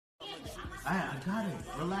I got it.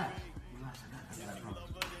 Relax. Relax. I got it, bro.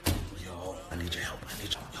 Yo, I need your help. I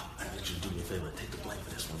need you to do me a favor. Take the blame for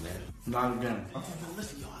this one, man. Not again. Okay, man,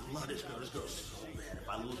 listen, yo, I love this girl. This girl's so bad. If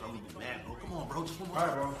I lose her, I'm gonna be mad, bro. Come on, bro. Just one more time.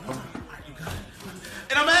 All right, bro. All right, you got it.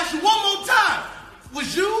 And I'm gonna ask you one more time.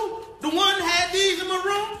 Was you the one that had these in my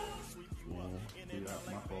room?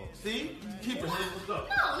 My fault. See? Keep it. What's up?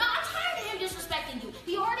 No, I'm tired of him disrespecting you.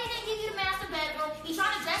 He already didn't give you the master bedroom. He's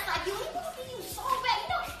trying to dress like you. He wants to you so bad. You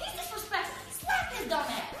know, he's disrespectful. Slap this dumb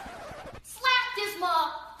ass. Slap this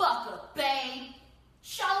motherfucker, babe.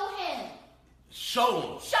 Show him. Show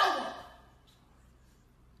him. Show him.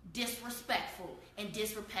 Disrespectful and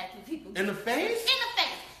disrespecting people. In the face? In the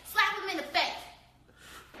face. Slap him in the face.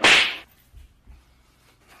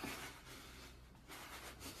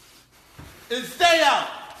 And stay out.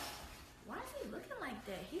 Why is he looking like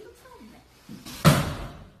that? He looks so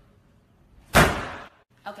mad.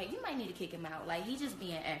 Okay, you might need to kick him out. Like, he's just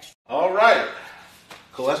being extra. All right.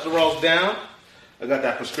 Cholesterol's down. I got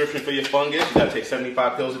that prescription for your fungus. You gotta take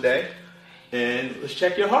 75 pills a day. And let's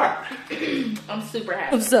check your heart. I'm super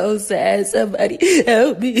happy. I'm so sad. Somebody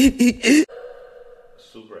help me.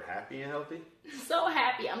 Super happy and healthy? So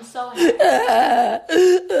happy. I'm so happy.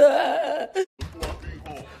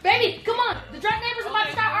 Baby, come on. The drunk neighbors are about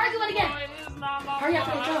to start arguing again. Hurry up,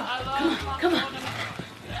 come on.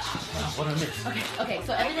 What I missed? Okay,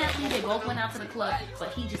 so evidently they both went out to the club,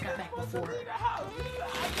 but he just got back before her.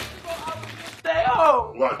 Stay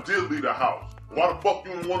home. Well, I did leave the house. Why the fuck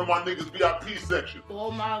you in one of my niggas VIP section? Oh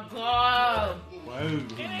my god.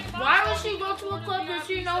 Why would she go to a club that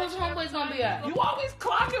she knows homeboy's gonna be at? You always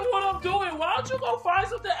clocking what I'm doing. Why don't you go find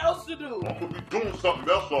something else to do? I'm gonna be doing something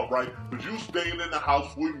else, all right, but you staying in the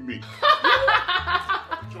house with me.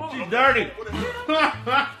 She's dirty.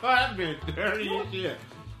 That bitch dirty as shit.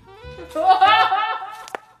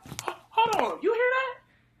 Hold on, you hear that?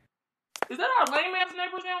 Is that our lame ass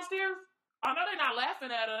neighbors downstairs? I know they're not laughing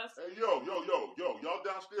at us. Hey, yo, y'all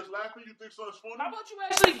downstairs laughing? You think something's funny? How about you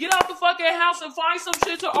actually get out the fucking house and find some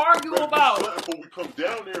shit to argue about? Before we come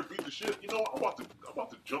down there and beat the shit, you know, I'm about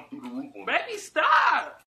to jump through the roof on Baby,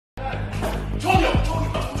 stop! Antonio,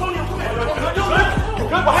 come here. You good?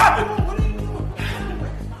 What happened?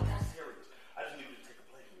 That's serious. I just need you to take a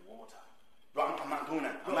play for me one more time. Bro, I'm not doing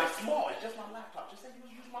that. I'm not small. It's just my laptop. Just say you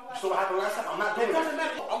use my laptop. So what happened last time? I'm not doing that. It doesn't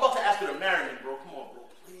matter. I'm about to ask her to marry me, bro. Come on, bro.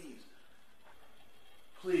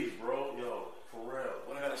 Please, bro. Yo, for real.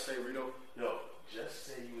 What I gotta say, Rito? Yo, just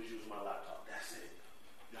say you was using my laptop. That's it.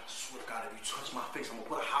 Yo, I swear to God, if you touch my face, I'm gonna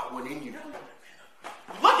put a hot one in you.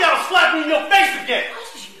 Look out, I'm slapping you in your face again.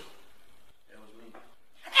 What's you? That was me.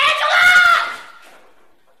 Angela!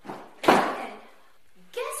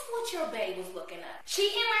 Guess what your babe was looking at?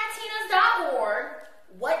 CheatingLatinas.org,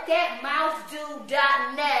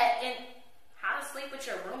 WhatThatMouthDo.net, and how to sleep with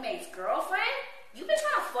your roommate's girlfriend? You been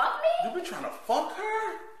trying to fuck me? You been trying to fuck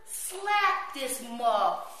her? Slap this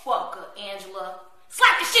motherfucker, Angela.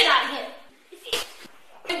 Slap the shit out of him.